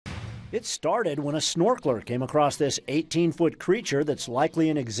It started when a snorkeler came across this 18-foot creature that's likely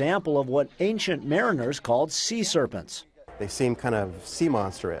an example of what ancient mariners called sea serpents. They seem kind of sea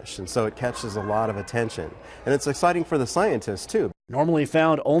monster-ish, and so it catches a lot of attention. And it's exciting for the scientists, too. Normally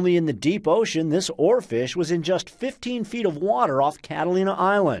found only in the deep ocean, this oarfish was in just 15 feet of water off Catalina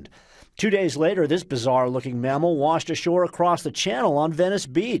Island. 2 days later, this bizarre-looking mammal washed ashore across the channel on Venice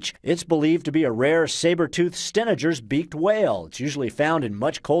Beach. It's believed to be a rare saber toothed Stejneger's beaked whale. It's usually found in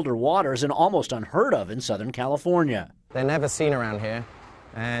much colder waters and almost unheard of in Southern California. They're never seen around here,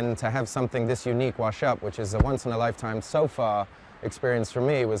 and to have something this unique wash up, which is a once-in-a-lifetime so far experience for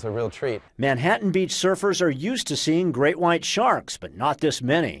me, was a real treat. Manhattan Beach surfers are used to seeing great white sharks, but not this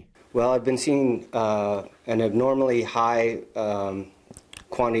many. Well, I've been seeing an abnormally high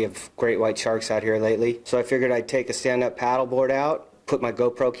quantity of great white sharks out here lately. So I figured I'd take a stand-up paddleboard out, put my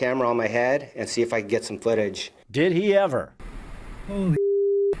GoPro camera on my head, and see if I could get some footage. Did he ever? Holy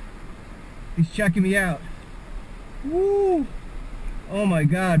he's checking me out. Woo! Oh my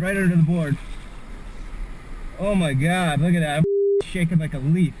God, right under the board. Oh my God, look at that. I'm shaking like a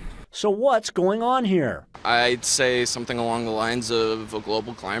leaf. So what's going on here? I'd say something along the lines of a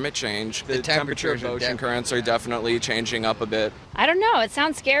global climate change. The temperature of ocean currents are definitely changing up a bit. I don't know. It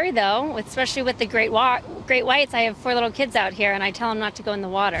sounds scary, though, especially with the great whites. I have 4 little kids out here, and I tell them not to go in the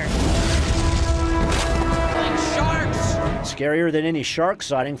water. Scarier than any shark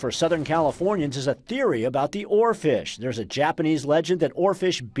sighting for Southern Californians is a theory about the oarfish. There's a Japanese legend that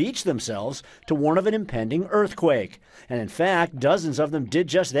oarfish beach themselves to warn of an impending earthquake. And in fact, dozens of them did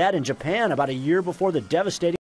just that in Japan about a year before the devastating